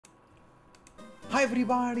Hi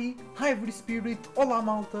everybody, hi every spirit, hola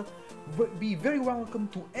malta, be very welcome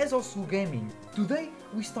to Ezosu Gaming. Today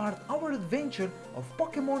we start our adventure of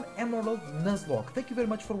Pokemon Emerald Nuzlocke. Thank you very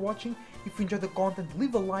much for watching. If you enjoyed the content,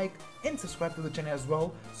 leave a like and subscribe to the channel as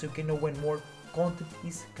well so you can know when more content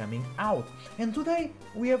is coming out. And today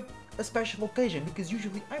we have a special occasion because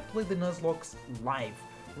usually I play the Nuzlockes live,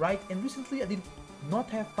 right? And recently I did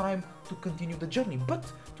not have time to continue the journey, but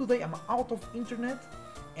today I'm out of internet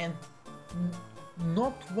and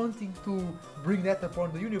not wanting to bring that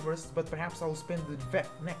upon the universe, but perhaps I'll spend the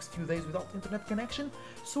next few days without internet connection.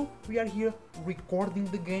 So we are here recording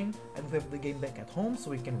the game, and we have the game back at home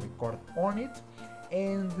so we can record on it.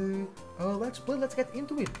 And let's play, let's get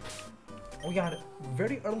into it. We are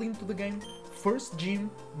very early into the game, first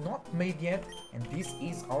gym not made yet, and this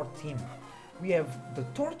is our team. We have the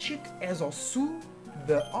Torchic as Osu,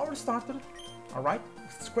 our starter, alright,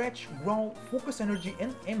 Scratch, Growl, Focus Energy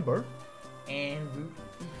and Ember. And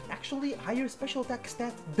actually higher special attack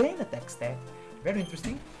stat than attack stat. Very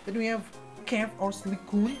interesting. Then we have Kev or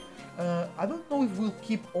Slicoon. I don't know if we'll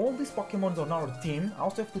keep all these Pokemons on our team. I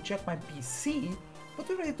also have to check my PC, but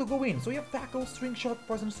we're ready to go in. So we have Tackle, String Shot,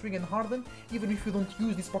 Poison String and Harden. Even if you don't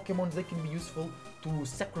use these Pokemons, they can be useful to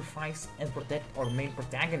sacrifice and protect our main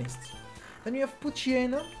protagonists. Then we have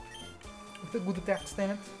Poochyena with a good attack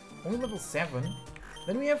stat, only level 7.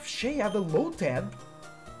 Then we have Shea, the Lotad.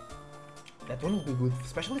 That one will be good,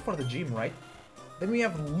 especially for the gym, right? Then we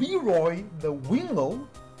have Leroy, the Wingull.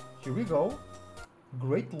 Here we go.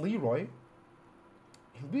 Great Leroy.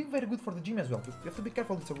 He'll be very good for the gym as well. You have to be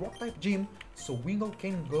careful, it's a rock type gym, so Wingull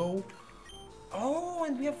can go... Oh,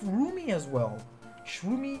 and we have Roomy as well.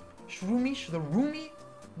 Shroomish, the Roomy.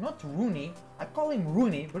 Not Rooney. I call him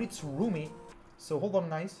Rooney, but it's Roomy. So hold on,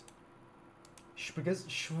 guys. Because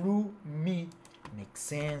Shroomy makes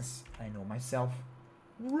sense. I know myself.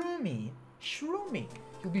 Roomy. Shroomy.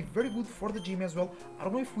 He'll be very good for the gym as well. I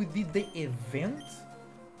don't know if we did the event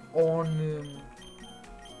on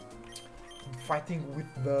fighting with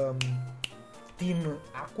the Team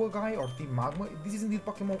Aqua guy or Team Magma. This is indeed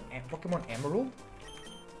Pokemon Emerald.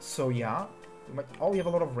 So yeah, we have a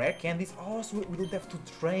lot of rare candies. Oh, so we don't have to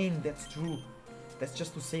train, that's true. That's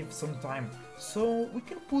just to save some time. So we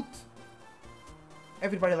can put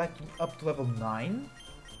everybody like up to level 9.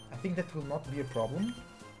 I think that will not be a problem.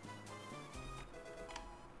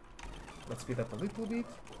 Let's speed up a little bit.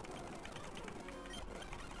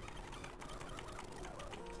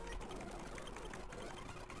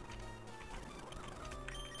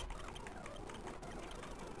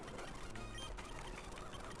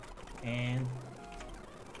 And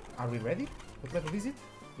are we ready? What level is it?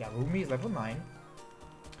 Yeah, Roomy is level 9.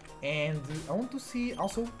 And I want to see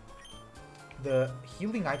also the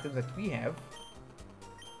healing items that we have.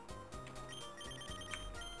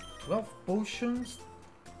 12 potions.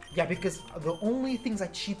 Yeah, because the only things I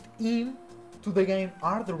chip in to the game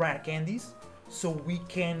are the rare candies, so we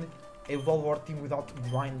can evolve our team without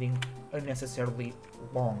grinding unnecessarily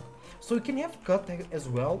long. So we can have Cut as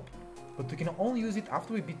well, but we can only use it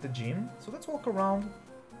after we beat the gym. So let's walk around,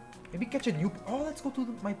 maybe catch a new... Oh, let's go to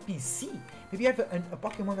my PC. Maybe I have a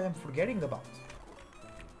Pokemon that I'm forgetting about.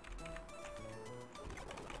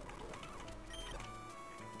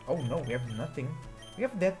 Oh no, we have nothing. We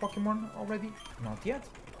have dead Pokemon already? Not yet.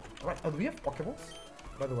 Alright, do we have Pokeballs,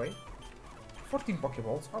 by the way? 14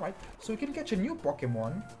 Pokeballs, alright. So we can catch a new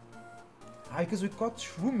Pokemon. Because we caught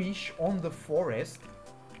Shroomish on the forest.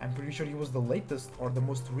 I'm pretty sure he was the latest or the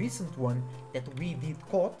most recent one that we did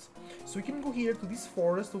caught. So we can go here to this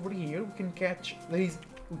forest over here. We can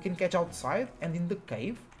catch outside and in the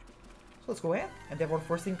cave. So let's go ahead and have our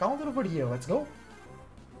first encounter over here. Let's go.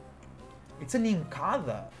 It's an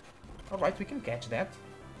Inkada. Alright, we can catch that.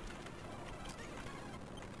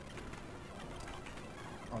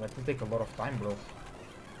 Oh, that will take a lot of time, bro.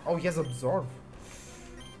 Oh, he has Absorb.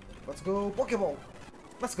 Let's go, Pokeball!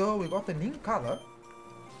 Let's go, we got a Nincada.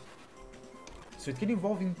 So it can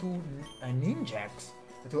evolve into a Ninjax.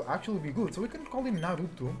 That will actually be good. So we can call him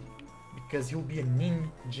Naruto, because he'll be a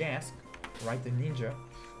Ninjask, right? A ninja.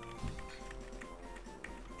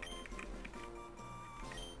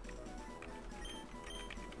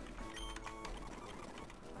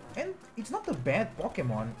 And it's not a bad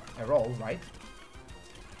Pokemon at all, right?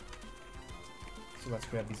 So let's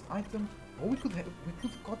grab this item. Oh, we could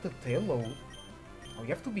cut the Tailo. Oh, you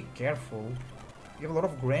have to be careful. We have a lot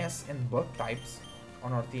of grass and bug types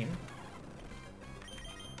on our team.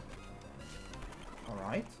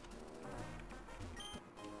 Alright.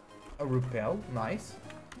 A Repel, nice.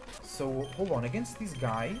 So, hold on, against this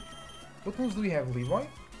guy, what moves do we have, Leroy?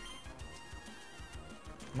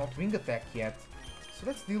 Not Wing Attack yet. So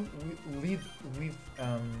let's lead with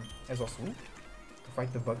Ezosu to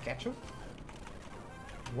fight the bug catcher.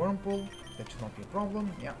 Whirlpool, that should not be a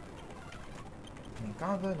problem, yeah.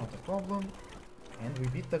 Ninkada, not a problem. And we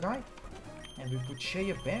beat the guy. And we put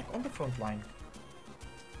Shea back on the front line.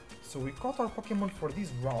 So we caught our Pokemon for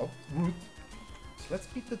this route. So let's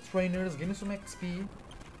beat the trainers, gain some XP.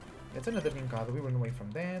 That's another Ninkada, we run away from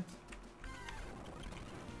that.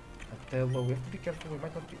 A Taillow, we have to be careful, we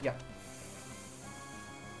might not be... yeah.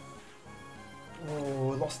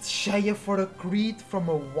 Oh, lost Shea for a crit from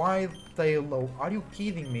a wild Taillow. Are you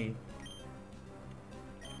kidding me?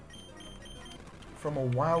 From a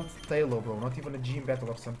wild Taillow, bro, not even a gym battle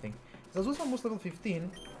or something. Zazu's almost level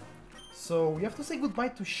 15, so we have to say goodbye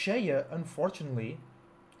to Shea, unfortunately,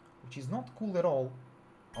 which is not cool at all.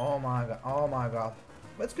 Oh my god, oh my god.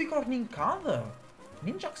 But speaking of Ninkada,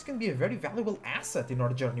 Ninjax can be a very valuable asset in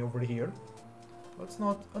our journey over here. Let's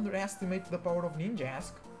not underestimate the power of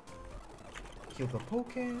Ninjask. Kill the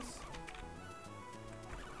Pokés.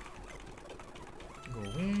 Go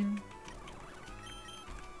in.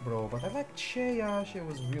 Bro, but I like Shea. Shea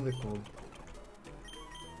was really cool.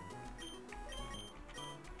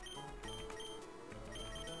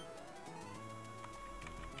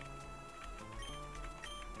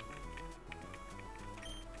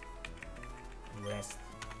 Rest.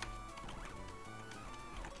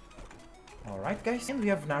 Alright guys, and we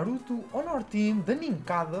have Naruto on our team, the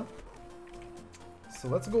Ninkada. So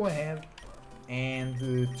let's go ahead and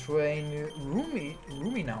train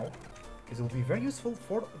Rumi now, because it will be very useful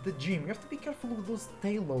for the gym. You have to be careful with those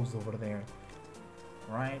Taillows over there,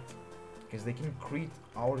 right? Because they can crit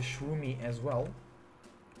our Shroomy as well.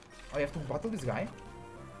 Oh, you have to battle this guy.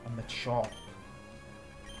 A Machop.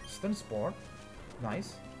 Stun Spore.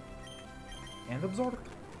 Nice. And Absorb.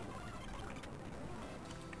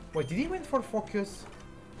 Wait, did he went for Focus?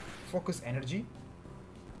 Focus Energy?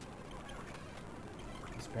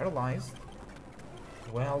 He's paralyzed.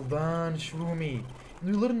 Well done, Shroomy. And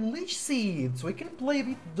we learn Leech Seed, so he can play a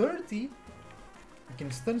bit dirty. He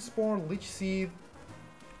can Stun Spore, Leech Seed.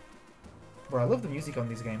 Bro, I love the music on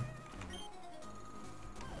this game.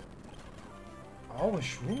 Oh, a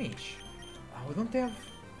Shroomish. Oh, we don't have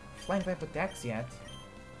flying type attacks yet.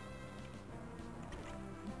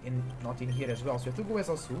 Not in here as well, so we have to go as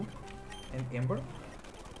Asu and Ember.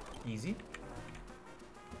 Easy.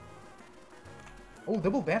 Oh,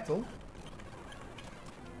 double battle.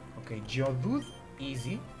 Okay, Geodude,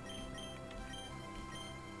 easy.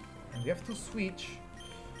 And we have to switch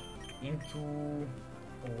into...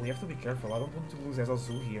 oh, we have to be careful, I don't want to lose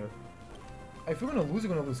Azu here. If we're gonna lose,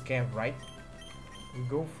 we're gonna lose Cav, right? We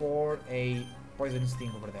go for a Poison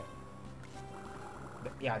Sting over there.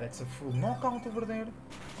 Yeah, that's a full knockout over there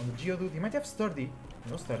on the Geodude. He might have Sturdy.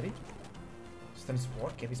 No Sturdy. Stun Spore.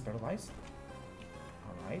 Cav is paralyzed.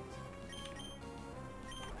 Alright.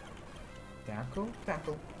 Tackle.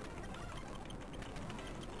 Tackle.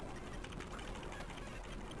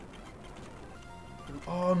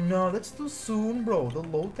 Oh no, that's too soon, bro. The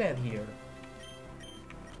low ted here.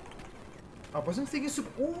 Oh, Poison Sting is super.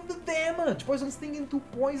 Oh, the damage! Poison Sting into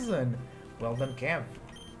poison. Well done, Cav.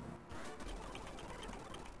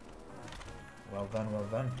 Well done, well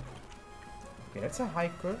done. Okay, that's a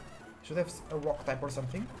hiker. Should have a rock type or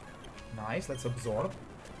something. Nice, let's absorb.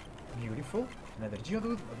 Beautiful. Another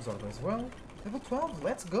Geodude, absorb as well. Level 12,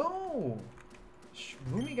 let's go!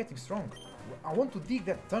 Rumi getting strong. I want to dig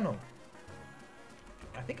that tunnel.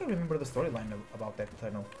 I think I remember the storyline about that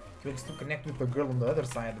tunnel. He wants to connect with the girl on the other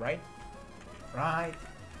side, right? Right.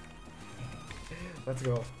 Let's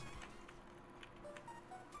go.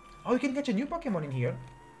 Oh, you can catch a new Pokemon in here.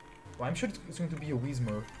 Well, I'm sure it's going to be a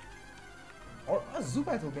Whismur. Or a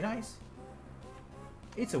Zubat will be nice.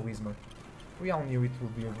 It's a Whismur. We all knew it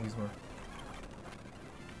would be a Whismur.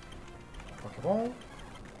 Pokeball.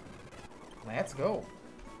 Let's go.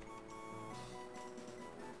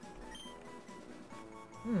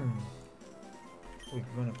 We're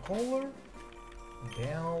gonna call her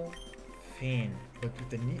Delphine, but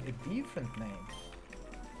with a different name.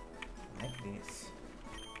 Like this.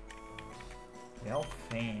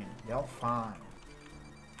 Delphine. Delphine.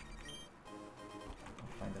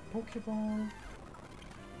 I'll find a Pokeball.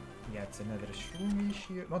 Yeah, it's another Shroomish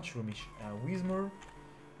here. Not Shroomish, Whismur.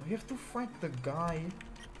 We have to fight the guy.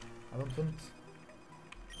 I don't want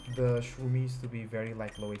the Shroomies to be very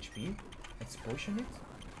like low HP. Let's potion it.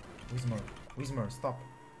 Whismur. Whismur, stop.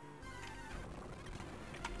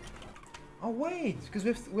 Oh wait, because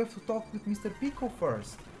we have to talk with Mr. Pico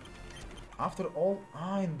first. After all,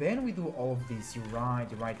 and then we do all of this. You're right,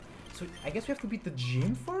 you're right. So I guess we have to beat the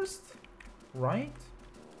gym first, right?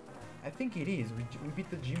 I think it is. We beat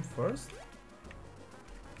the gym first.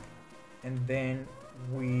 and then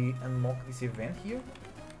we unlock this event here.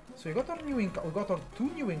 So we got our two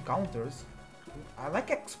new encounters. I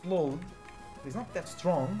like Explode. It's not that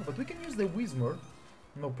strong, but we can use the Whismur.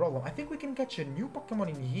 No problem. I think we can catch a new Pokemon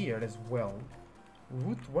in here as well.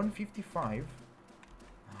 Route 155.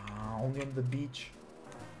 Only on the beach.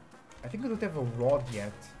 I think we don't have a rod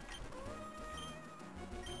yet.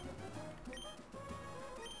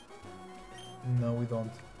 No, we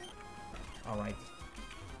don't. Alright.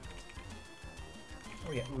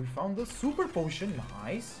 Oh yeah, we found the super potion.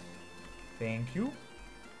 Nice. Thank you.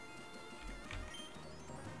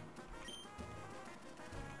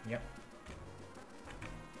 Yep.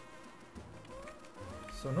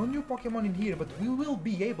 So no new Pokemon in here, but we will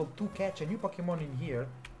be able to catch a new Pokemon in here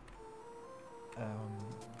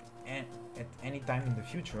at any time in the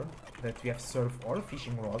future that we have surf or a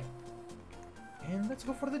fishing rod. And let's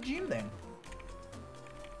go for the gym then.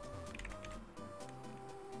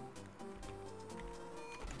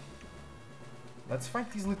 Let's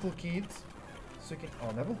fight these little kids. So you can...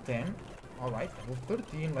 Oh, level 10. Alright, level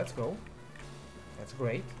 13. Let's go. That's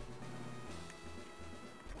great.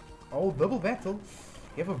 Oh, double battle.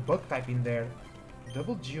 You have a bug type in there.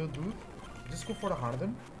 Double Geodude. Just go for the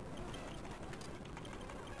Harden.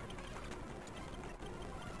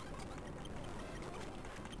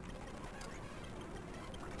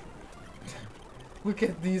 Look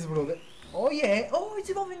at this, bro. Oh yeah. Oh, it's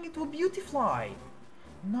evolving into a Beautifly.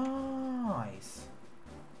 Nice.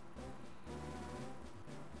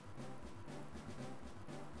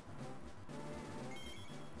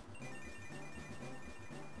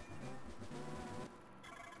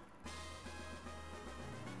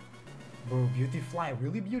 Bro, Beautifly,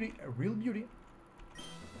 really beauty, a real beauty.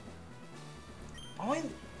 Oh, and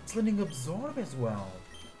it's learning Absorb as well.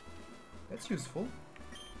 That's useful.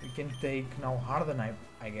 We can take now Harden,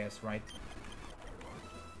 I guess, right?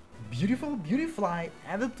 Beautiful Beautifly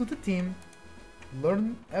added to the team.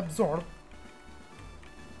 Learn Absorb.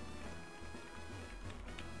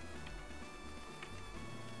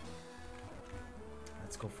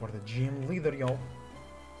 Let's go for the gym leader, yo.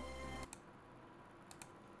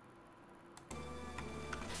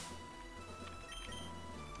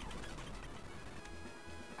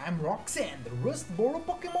 I'm Roxanne, the Rustboro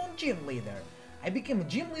Pokemon Gym Leader. I became a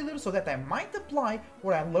gym leader so that I might apply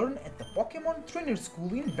what I learned at the Pokemon Trainer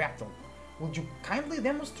School in battle. Would you kindly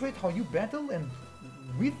demonstrate how you battle and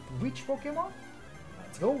with which Pokemon?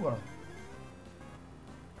 Let's go, girl.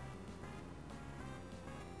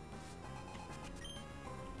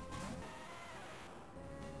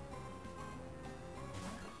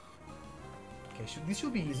 Okay, this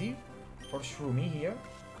should be easy for Shroomy here.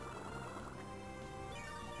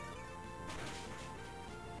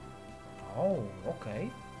 Oh, okay.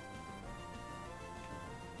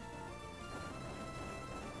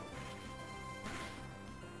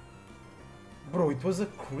 Bro, it was a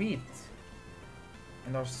crit.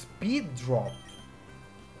 And our speed dropped.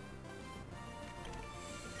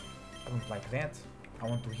 I don't like that. I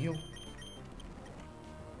want to heal.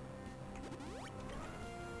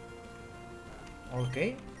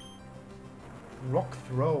 Okay. Rock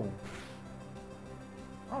throw.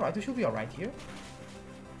 Alright, we should be alright here.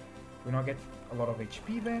 We now get a lot of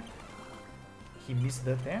HP back. He missed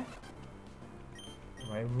the attack.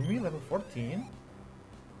 Right, Rumi level 14.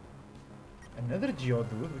 Another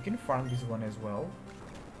Geodude. We can farm this one as well.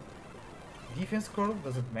 Defense curl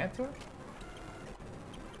doesn't matter.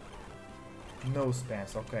 Nose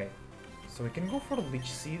pass, okay. So we can go for a Leech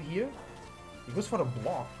Seed here. He goes for a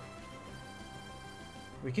block.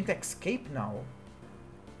 We can't escape now.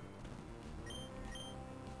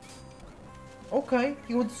 Okay,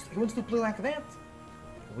 he wants to play like that.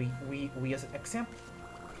 We accept.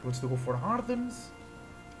 He wants to go for Hardens.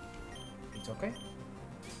 It's okay.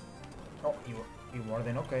 Oh, you are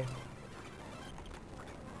then okay.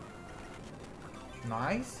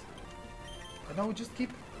 Nice. And now we just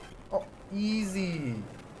keep... Oh, easy.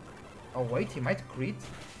 Oh wait, he might crit.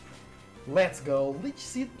 Let's go. Leech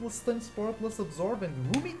Seed plus Stun Spore plus Absorb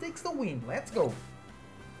and Rumi takes the win. Let's go.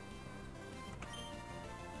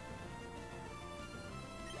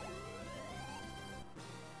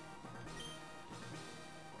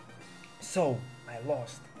 So, I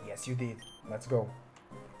lost. Yes, you did. Let's go.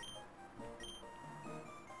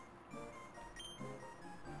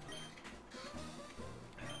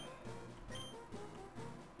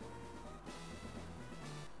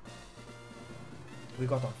 We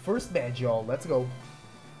got our first badge, y'all. Let's go.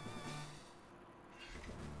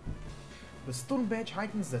 The Stun badge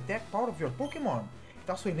heightens the attack power of your Pokemon. It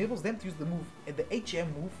also enables them to use the move and the HM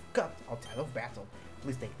move Cut outside of battle.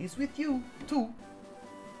 Please take this with you, too.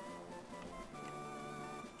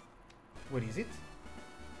 What is it?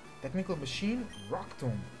 Technical machine, rock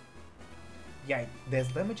tomb. Yeah, it does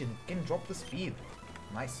damage and it can drop the speed.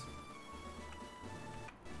 Nice.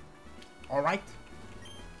 Alright.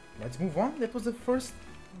 Let's move on. That was the first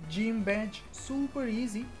gym badge. Super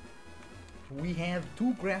easy. We had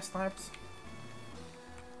 2 grass types.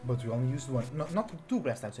 But we only used one. No, not 2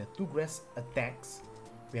 grass types, we had 2 grass attacks.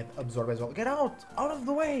 We had absorb as well. Get out! Out of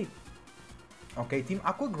the way! Okay, Team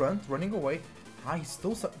Aqua Grunt running away. Ah, he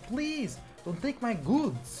stole some. Please! Don't take my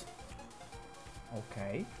goods!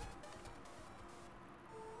 Okay.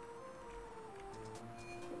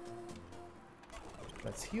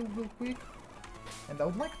 Let's heal real quick. And I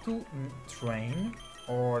would like to train,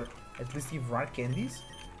 or at least give rare candies,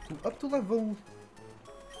 to up to level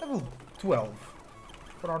 12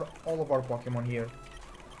 for all of our Pokemon here.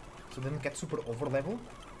 So they don't get super over level,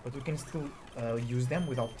 but we can still use them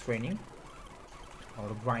without training or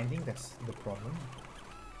grinding. That's the problem.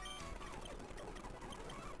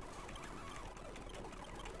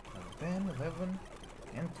 And 10, 11,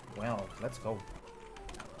 and 12. Let's go.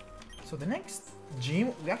 So the next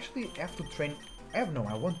gym, we actually have to train. I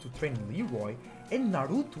want to train Leroy, and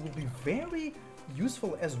Naruto will be very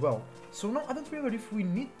useful as well. So now I don't remember if we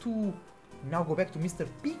need to now go back to Mr.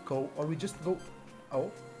 Pico, or we just go...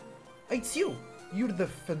 Oh, it's you! You're the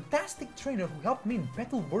fantastic trainer who helped me in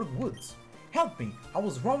Petalburg Woods. Help me! I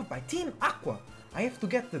was robbed by Team Aqua! I have to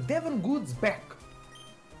get the Devon goods back!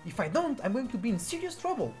 If I don't, I'm going to be in serious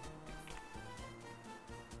trouble!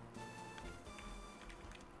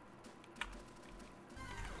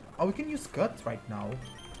 Oh, we can use cut right now.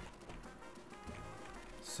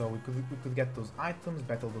 So we could get those items,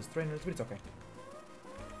 battle those trainers, but it's okay.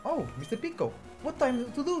 Oh, Mr. Pico, what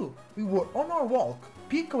time to do? We were on our walk.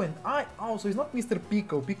 Pico and I... Oh, so it's not Mr.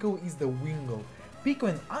 Pico. Pico is the Wingle. Pico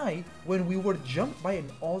and I, when we were jumped by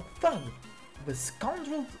an old thug. The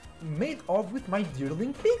scoundrel made off with my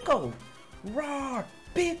dearling Pico. Roar!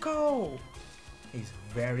 Pico! He's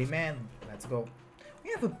very mad. Let's go. We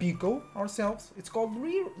have a Pico ourselves. It's called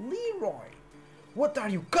Leroy. What are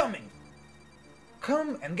you coming?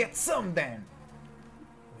 Come and get some then.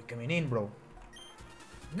 We're coming in, bro.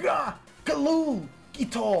 Gah! Kalul!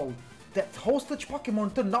 Kitol! That hostage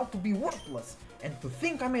Pokemon turned out to be worthless. And to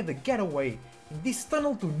think I made a getaway in this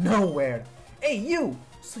tunnel to nowhere. Hey you!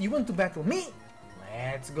 So you want to battle me?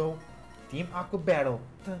 Let's go. Team Aqua battle.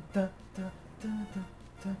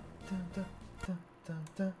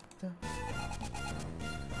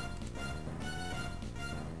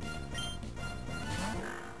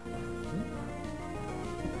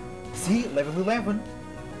 See, level 11.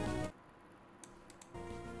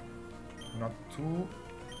 Not too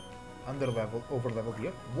over level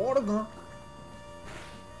here. Water gun.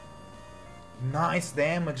 Nice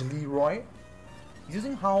damage, Leroy. He's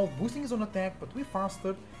using Howl, boosting his own attack, but we're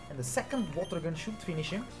faster, and the second water gun should finish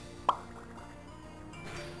him.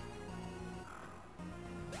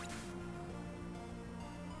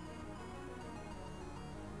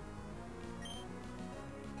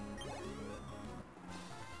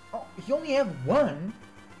 Oh, he only had one?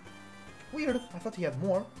 Weird, I thought he had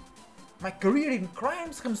more. My career in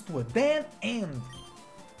crimes comes to a dead end.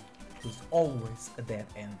 It was always a dead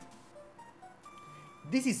end.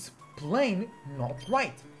 This is plain not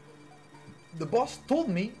right. The boss told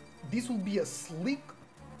me this will be a slick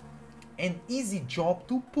and easy job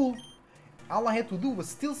to pull. All I had to do was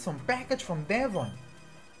steal some package from Devon.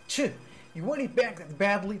 Ch, you want it back that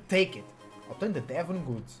badly? Take it. I'll turn the Devon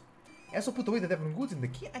goods. I also put away the Devon goods in the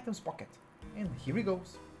key items pocket. And here he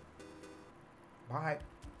goes. Bye.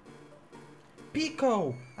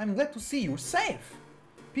 Pico, I'm glad to see you're safe.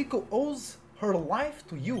 Pico owes her life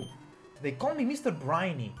to you. They call me Mr.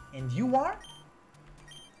 Briny, and you are?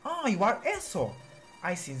 Ah, you are Eso.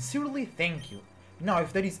 I sincerely thank you. Now,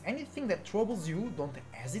 if there is anything that troubles you, don't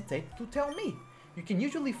hesitate to tell me. You can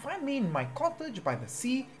usually find me in my cottage by the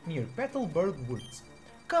sea near Petalburg Woods.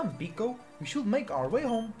 Come, Pico, we should make our way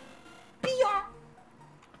home. Pia!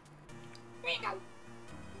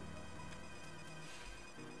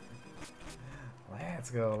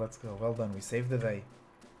 Let's go. Well done, we saved the day.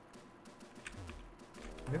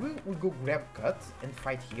 Maybe we'll go grab Cut and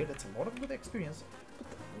fight here. That's a lot of good experience.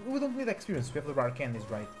 But we don't need experience, we have the rare candies,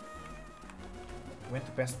 right? We went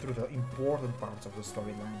to pass through the important parts of the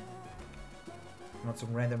storyline. Not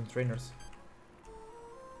some random trainers.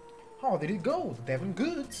 How did it go? The Devon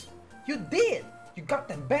goods? You did! You got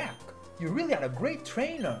them back! You really are a great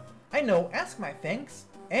trainer! I know, as my thanks,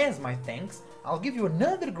 I'll give you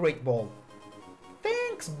another great ball.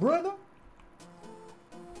 Thanks, brother!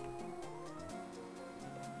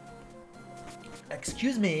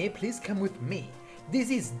 Excuse me, please come with me.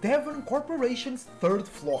 This is Devon Corporation's 3rd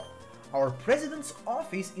floor. Our president's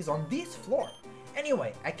office is on this floor.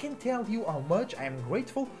 Anyway, I can't tell you how much I am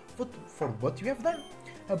grateful for what you have done.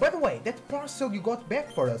 By the way, that parcel you got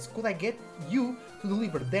back for us, could I get you to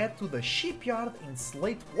deliver that to the shipyard in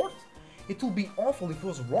Slateport? It will be awful if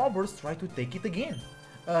those robbers try to take it again.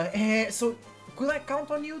 So, could I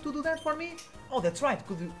count on you to do that for me? Oh, that's right,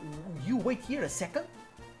 could you wait here a second?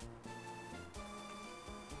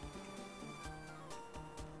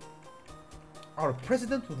 Our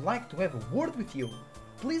president would like to have a word with you.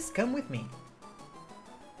 Please come with me.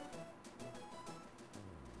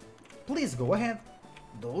 Please go ahead.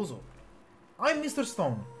 Dozo. I'm Mr.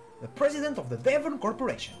 Stone, the president of the Devon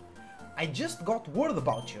Corporation. I just got word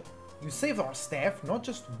about you. You saved our staff not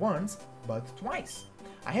just once, but twice.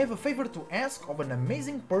 I have a favor to ask of an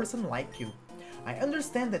amazing person like you. I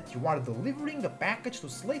understand that you are delivering a package to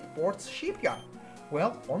Slateport's shipyard.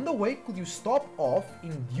 Well, on the way, could you stop off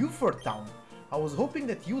in Dewford Town? I was hoping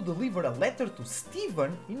that you deliver a letter to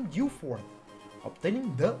Stephen in Dewford.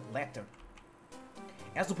 Obtaining the letter.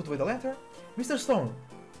 As to put away the letter, Mr. Stone,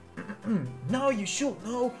 now you should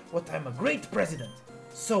know what I'm a great president.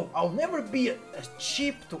 So I'll never be a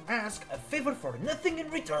sheep to ask a favor for nothing in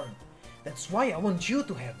return. That's why I want you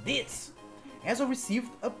to have this. As I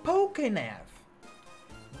received a Pokénav.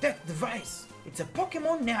 That device, it's a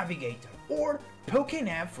Pokémon Navigator, or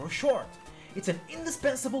Pokénav for short. It's an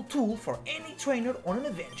indispensable tool for any trainer on an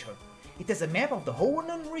adventure. It has a map of the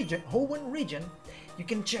Hoenn region. You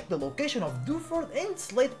can check the location of Dewford and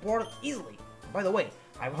Slateport easily. By the way,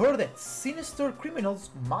 I've heard that sinister criminals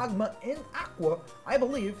Magma and Aqua, I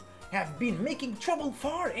believe, have been making trouble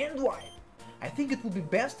far and wide. I think it would be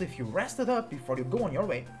best if you rested up before you go on your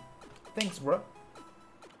way. Thanks, bro.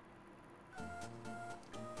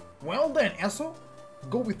 Well then, Esso,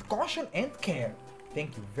 go with caution and care.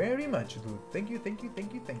 Thank you very much, dude. Thank you.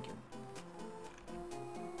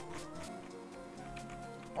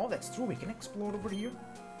 Oh, that's true, we can explore over here.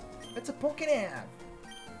 That's a Pokénav.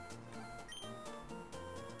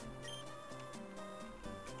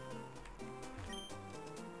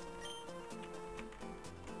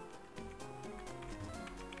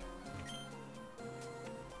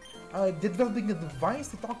 Developing a device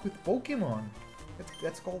to talk with Pokemon.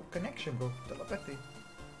 That's called connection, bro. Telepathy.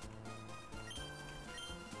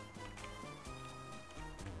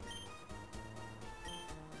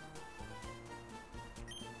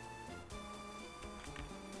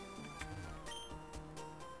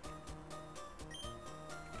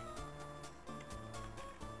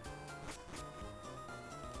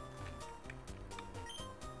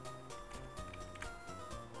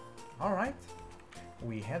 Alright,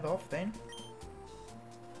 we head off then.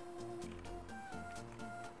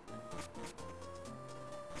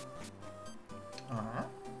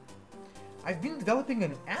 I've been developing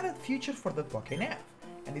an added feature for the Pokénav,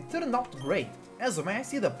 and it turned out great. As may I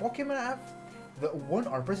see the Pokémon the one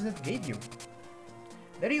our president gave you.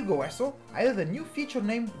 There you go, Esso. I added a new feature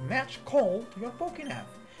named Match Call to your Pokénav.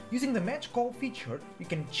 Using the Match Call feature, you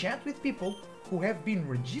can chat with people who have been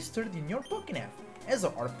registered in your Pokénav. As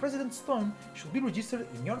our President Stone should be registered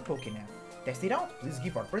in your Pokénav. Test it out, please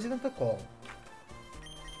give our President a call.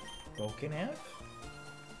 Pokénav,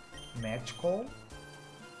 Match Call,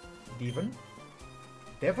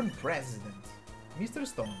 Devon President, Mr.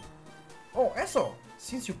 Stone. Oh, Esso,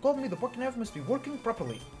 since you called me, the Pokénav must be working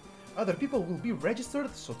properly. Other people will be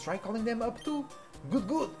registered, so try calling them up too.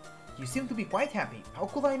 Good. You seem to be quite happy. How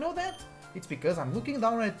could I know that? It's because I'm looking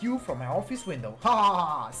down at you from my office window.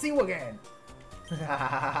 Ha! See you again!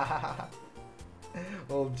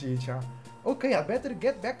 Old Chicha. Okay, I better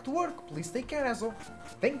get back to work. Please take care, Esso.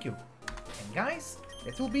 Thank you. And guys,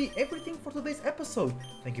 that will be everything for today's episode.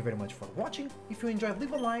 Thank you very much for watching. If you enjoyed,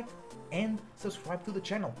 leave a like and subscribe to the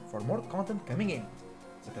channel for more content coming in.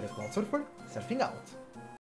 Cloud Surfer, surfing out.